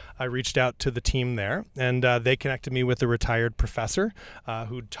business, I reached out to the team there, and they connected me with a retired professor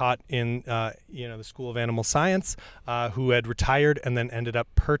who taught in the School of Animal Science, who had retired and then ended up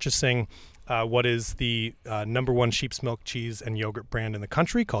purchasing what is the number one sheep's milk cheese and yogurt brand in the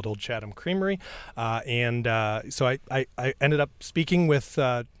country, called Old Chatham Creamery. So I ended up speaking with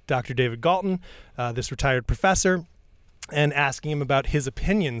Dr. David Galton, this retired professor, and asking him about his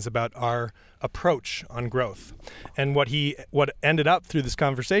opinions about our approach on growth. And what ended up through this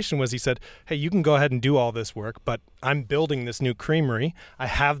conversation was he said, hey, you can go ahead and do all this work, but I'm building this new creamery. I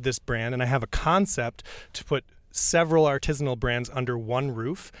have this brand, and I have a concept to put several artisanal brands under one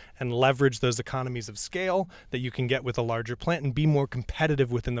roof and leverage those economies of scale that you can get with a larger plant and be more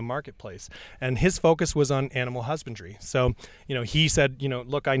competitive within the marketplace. And his focus was on animal husbandry. So, he said,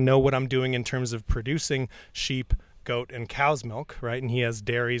 look, I know what I'm doing in terms of producing sheep, goat, and cow's milk, right? And he has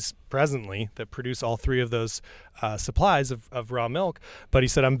dairies presently that produce all three of those supplies of raw milk. But he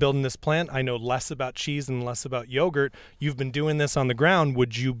said, I'm building this plant. I know less about cheese and less about yogurt. You've been doing this on the ground.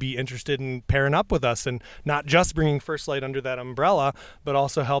 Would you be interested in pairing up with us and not just bringing First Light under that umbrella, but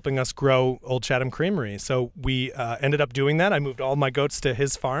also helping us grow Old Chatham Creamery? So we ended up doing that. I moved all my goats to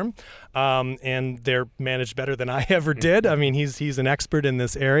his farm, and they're managed better than I ever did. I mean, he's an expert in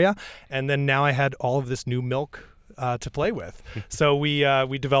this area. And then now I had all of this new milk to play with. So we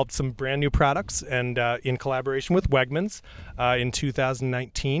developed some brand new products, and in collaboration with Wegmans in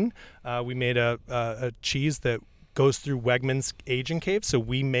 2019, we made a cheese that goes through Wegmans aging caves. So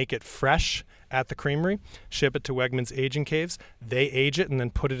we make it fresh at the creamery, ship it to Wegmans aging caves. They age it and then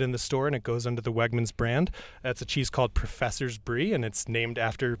put it in the store, and it goes under the Wegmans brand. That's a cheese called Professor's Brie, and it's named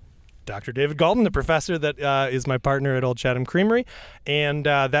after Dr. David Galton, the professor that is my partner at Old Chatham Creamery. And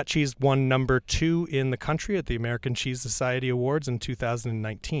that cheese won number 2 in the country at the American Cheese Society Awards in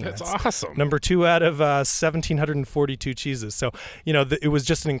 2019. That's awesome. Number 2 out of 1,742 cheeses. So, it was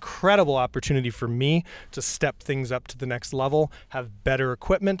just an incredible opportunity for me to step things up to the next level, have better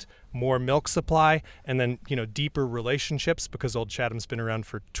equipment, more milk supply, and then, deeper relationships, because Old Chatham's been around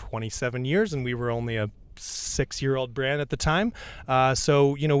for 27 years and we were only a 6-year-old brand at the time.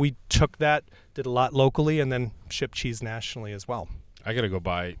 So, we took that, did a lot locally, and then shipped cheese nationally as well. I got to go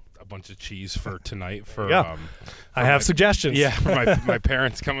buy a bunch of cheese for tonight. I have suggestions. Yeah, for my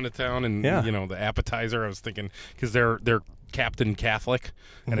parents coming to town, and the appetizer. I was thinking, because they're Captain Catholic,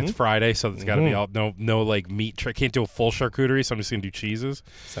 and it's Friday, so it's got to be all no like meat. I can't do a full charcuterie, so I'm just gonna do cheeses.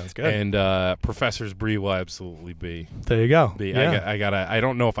 Sounds good. And Professor's Brie will absolutely be. There you go. I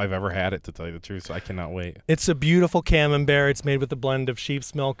don't know if I've ever had it, to tell you the truth, so I cannot wait. It's a beautiful camembert. It's made with a blend of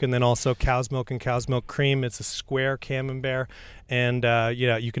sheep's milk and then also cow's milk and cow's milk cream. It's a square camembert, and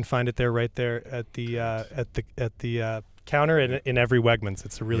you can find it there right there at the counter in every Wegmans.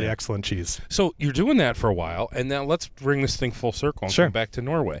 It's a really excellent cheese. So you're doing that for a while, and now let's bring this thing full circle and come back to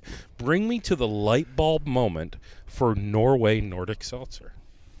Norway. Bring me to the light bulb moment for Norwhey Nordic Seltzer.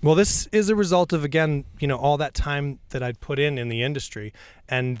 Well, this is a result of, again, all that time that I'd put in the industry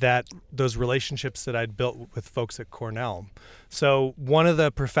and those relationships that I'd built with folks at Cornell. So one of the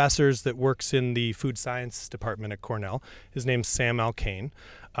professors that works in the food science department at Cornell, his name's Sam Alkane.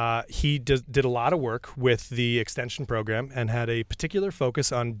 He did a lot of work with the extension program and had a particular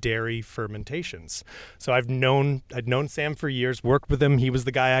focus on dairy fermentations. So I'd known Sam for years, worked with him. He was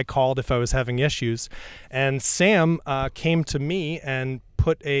the guy I called if I was having issues. And Sam came to me and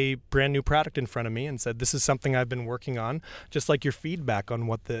put a brand new product in front of me and said, this is something I've been working on, just like your feedback on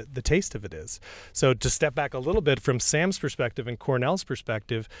what the taste of it is. So to step back a little bit from Sam's perspective and Cornell's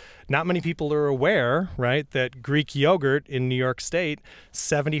perspective, not many people are aware, right, that Greek yogurt in New York State,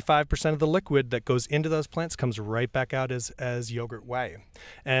 75% of the liquid that goes into those plants comes right back out as yogurt whey.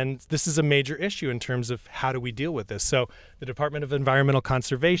 And this is a major issue in terms of how do we deal with this. So the Department of Environmental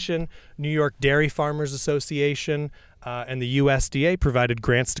Conservation, New York Dairy Farmers Association, and the USDA provided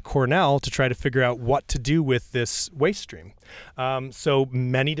grants to Cornell to try to figure out what to do with this waste stream. So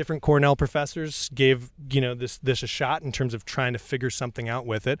many different Cornell professors gave this a shot in terms of trying to figure something out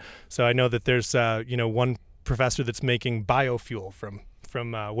with it. So I know that there's one professor that's making biofuel from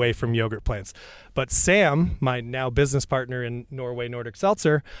whey from yogurt plants. But Sam, my now business partner in Norwhey Nordic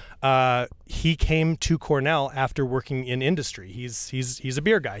Seltzer, he came to Cornell after working in industry. He's a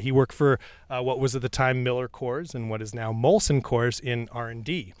beer guy. He worked for what was at the time Miller Coors and what is now Molson Coors in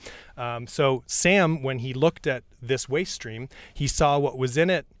R&D. So Sam, when he looked at this waste stream, he saw what was in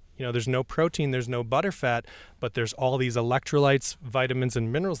it. There's no protein, there's no butterfat, but there's all these electrolytes, vitamins,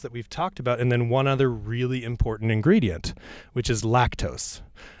 and minerals that we've talked about, and then one other really important ingredient, which is lactose.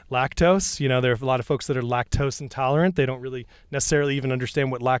 Lactose, there are a lot of folks that are lactose intolerant. They don't really necessarily even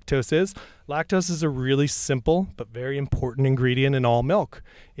understand what lactose is. Lactose is a really simple but very important ingredient in all milk.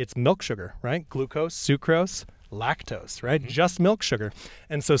 It's milk sugar, right? Glucose, sucrose, lactose, right? Just milk sugar.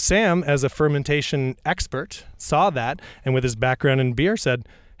 And so Sam, as a fermentation expert, saw that, and with his background in beer said,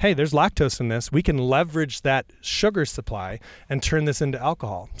 hey, there's lactose in this. We can leverage that sugar supply and turn this into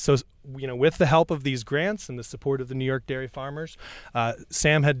alcohol. So, with the help of these grants and the support of the New York dairy farmers,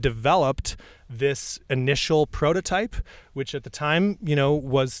 Sam had developed this initial prototype, which at the time,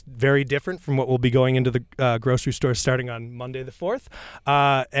 was very different from what will be going into the grocery store starting on Monday the 4th.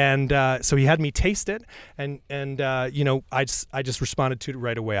 So he had me taste it, and I just responded to it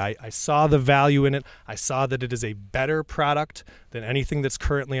right away. I saw the value in it. I saw that it is a better product than anything that's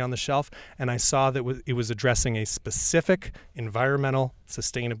currently on the shelf, and I saw that it was addressing a specific environmental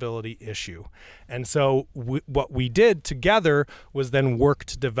sustainability issue. And so what we did together was then work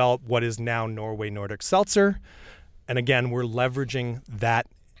to develop what is now Norwhey Nordic Seltzer. And again, we're leveraging that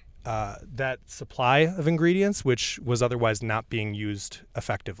supply of ingredients, which was otherwise not being used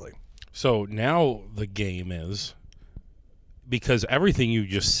effectively. So now the game is, because everything you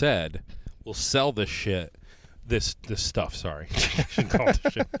just said will sell this shit. This stuff, sorry. I shouldn't call it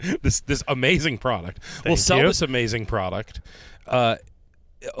shit. This amazing product. We'll sell this amazing product.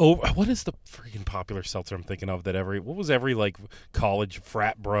 What is the freaking popular seltzer I'm thinking of that every college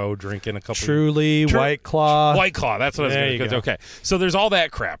frat bro drinking a couple Truly, White Claw. White Claw, that's what I was going to go. Okay. So there's all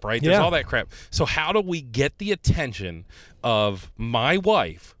that crap, right? There's all that crap. So how do we get the attention of my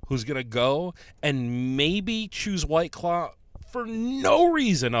wife who's going to go and maybe choose White Claw for no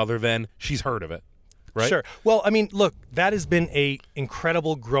reason other than she's heard of it? Right? Sure. Well, I mean, look, that has been a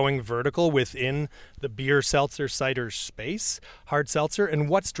incredible growing vertical within the beer seltzer cider space, hard seltzer, and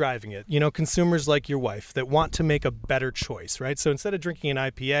what's driving it? Consumers like your wife that want to make a better choice, right? So instead of drinking an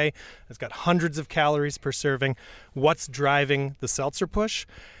IPA that's got hundreds of calories per serving, what's driving the seltzer push?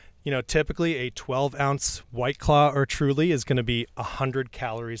 Typically a 12-ounce White Claw or Truly is going to be 100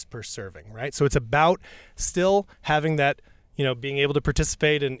 calories per serving, right? So it's about still having that being able to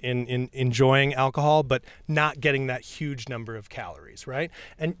participate in enjoying alcohol, but not getting that huge number of calories, right?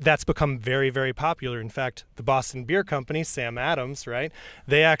 And that's become very, very popular. In fact, the Boston Beer Company, Sam Adams, right?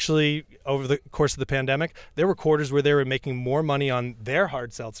 They actually, over the course of the pandemic, there were quarters where they were making more money on their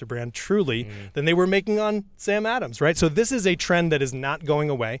hard seltzer brand, Truly, than they were making on Sam Adams, right? So this is a trend that is not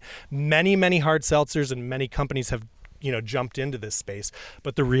going away. Many, many hard seltzers and many companies have jumped into this space.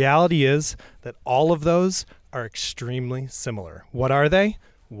 But the reality is that all of those are extremely similar. What are they?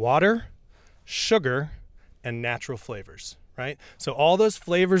 Water, sugar, and natural flavors, right? So all those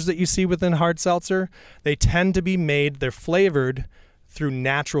flavors that you see within hard seltzer, they tend to be they're flavored through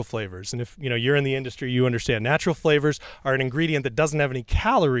natural flavors. And if you're in the industry, you understand natural flavors are an ingredient that doesn't have any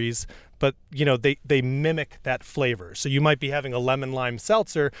calories, but they mimic that flavor. So you might be having a lemon lime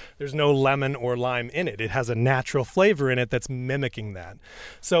seltzer, there's no lemon or lime in it. It has a natural flavor in it that's mimicking that.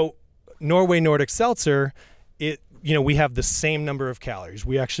 So Norwhey Nordic Seltzer, we have the same number of calories.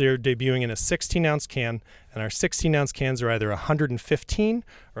 We actually are debuting in a 16-ounce can, and our 16-ounce cans are either 115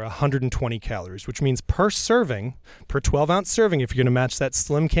 or 120 calories, which means per 12-ounce serving, if you're going to match that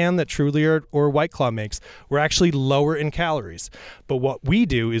slim can that Truly or White Claw makes, we're actually lower in calories. But what we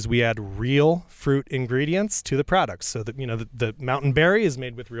do is we add real fruit ingredients to the products. So that, the Mountain Berry is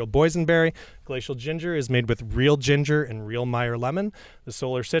made with real boysenberry, Glacial Ginger is made with real ginger and real Meyer lemon, the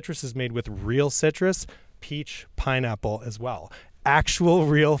Solar Citrus is made with real citrus, peach, pineapple as well. Actual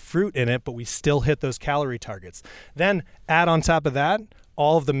real fruit in it, but we still hit those calorie targets. Then add on top of that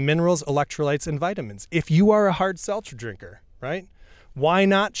all of the minerals, electrolytes, and vitamins. If you are a hard seltzer drinker, right, why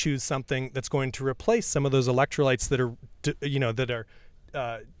not choose something that's going to replace some of those electrolytes that are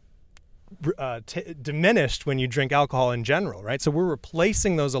diminished when you drink alcohol in general, right? So we're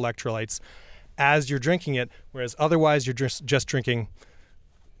replacing those electrolytes as you're drinking it, whereas otherwise you're just drinking,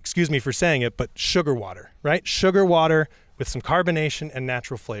 excuse me for saying it, but sugar water, right? Sugar water with some carbonation and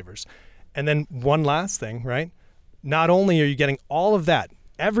natural flavors. And then one last thing, right? Not only are you getting all of that,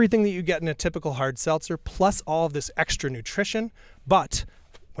 everything that you get in a typical hard seltzer, plus all of this extra nutrition, but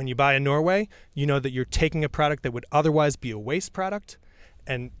when you buy a Norwhey, you know that you're taking a product that would otherwise be a waste product,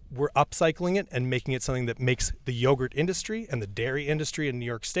 and we're upcycling it and making it something that makes the yogurt industry and the dairy industry in New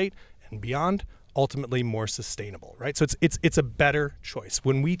York State and beyond ultimately more sustainable, right? So it's a better choice.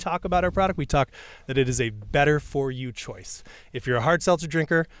 When we talk about our product, we talk that it is a better for you choice. If you're a hard seltzer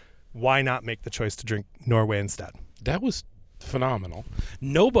drinker, why not make the choice to drink Norwhey instead? That was phenomenal.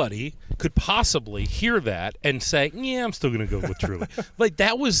 Nobody could possibly hear that and say, yeah, I'm still going to go with Truly. Like,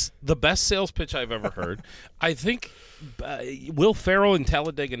 that was the best sales pitch I've ever heard. I think Will Ferrell in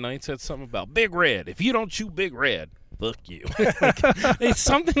Talladega Nights said something about Big Red. If you don't chew Big Red, fuck you. Like, it's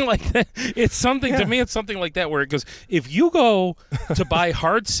something like that. It's something, to me, it's something like that where it goes, if you go to buy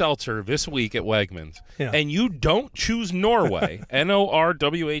hard seltzer this week at Wegmans and you don't choose Norway,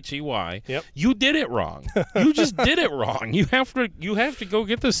 Norwhey, you did it wrong. You just did it wrong. You have to go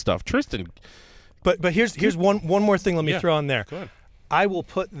get this stuff. Tristan. But here's one more thing let me throw in there. Go ahead. I will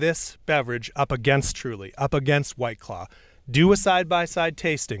put this beverage up against Truly, up against White Claw. Do a side-by-side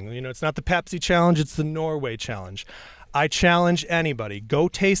tasting. It's not the Pepsi challenge, it's the Norway challenge. I challenge anybody, go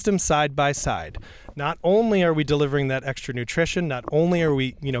taste them side by side. Not only are we delivering that extra nutrition, not only are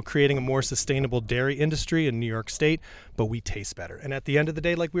we, creating a more sustainable dairy industry in New York State, but we taste better. And at the end of the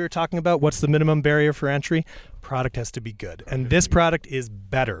day, like we were talking about, what's the minimum barrier for entry? Product has to be good. And this product is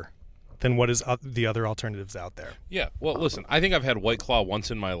better than what is the other alternatives out there. Yeah, well, listen, I think I've had White Claw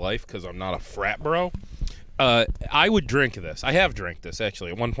once in my life because I'm not a frat bro. I would drink this. I have drank this, actually.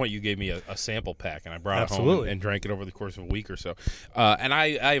 At one point, you gave me a sample pack, and I brought it home and drank it over the course of a week or so. And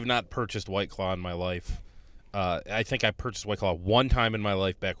I have not purchased White Claw in my life. I think I purchased White Claw one time in my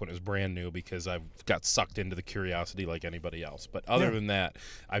life back when it was brand new because I got sucked into the curiosity like anybody else. But other than that,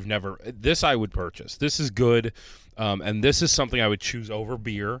 I've never – this I would purchase. This is good, and this is something I would choose over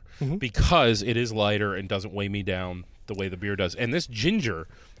beer because it is lighter and doesn't weigh me down the way the beer does. And this ginger,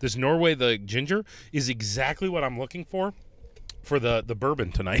 this Norway, the ginger, is exactly what I'm looking for the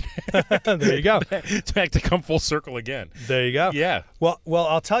bourbon tonight. There you go. It's back to come full circle again. There you go. Yeah. Well,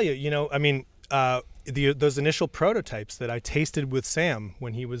 I'll tell you, those initial prototypes that I tasted with Sam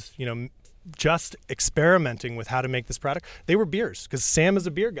when he was, just experimenting with how to make this product, they were beers because Sam is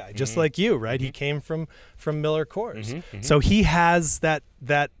a beer guy, just like you, right? He came from Miller Coors. So he has that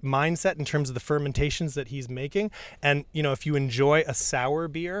mindset in terms of the fermentations that he's making. And, if you enjoy a sour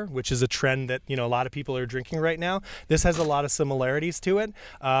beer, which is a trend that, a lot of people are drinking right now, this has a lot of similarities to it.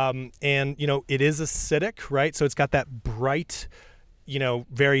 And, it is acidic, right? So it's got that bright,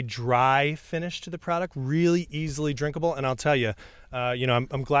 very dry finish to the product, really easily drinkable. And I'll tell you,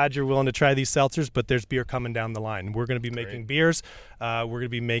 I'm glad you're willing to try these seltzers, but there's beer coming down the line. We're going to be making beers, we're going to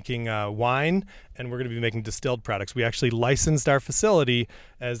be making wine, and we're going to be making distilled products. We actually licensed our facility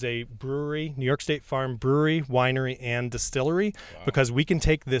as a brewery, New York State Farm brewery, winery, and distillery, because we can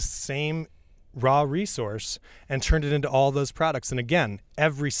take this same raw resource and turn it into all those products. And again,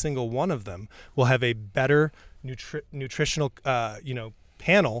 every single one of them will have a better nutritional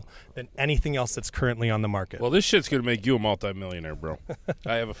panel than anything else that's currently on the market. Well, this shit's gonna make you a multimillionaire, bro.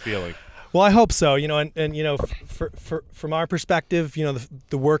 I have a feeling. Well, I hope so. From our perspective,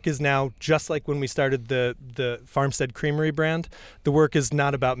 the work is now just like when we started the Farmstead Creamery brand. The work is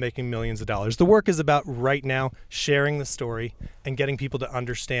not about making millions of dollars. The work is about right now sharing the story and getting people to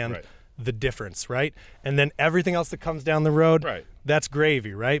understand the difference, right? And then everything else that comes down the road, that's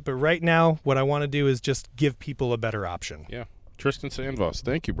gravy, right? But right now, what I want to do is just give people a better option. Yeah. Trystan Sandvoss,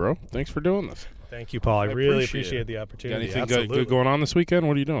 thank you, bro. Thanks for doing this. Thank you, Paul. I really appreciate the opportunity. Got anything good going on this weekend?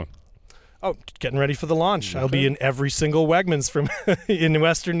 What are you doing? Oh, getting ready for the launch. I'll be in every single Wegmans from in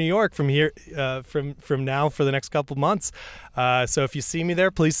Western New York from here from now for the next couple months. So if you see me there,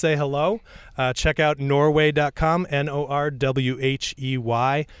 please say hello. Check out norwhey.com,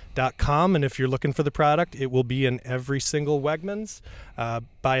 norwhey.com, and if you're looking for the product, it will be in every single Wegmans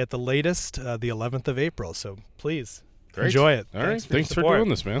by at the latest the 11th of April. So please enjoy it. All right. Thanks for doing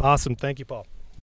this, man. Awesome. Thank you, Paul.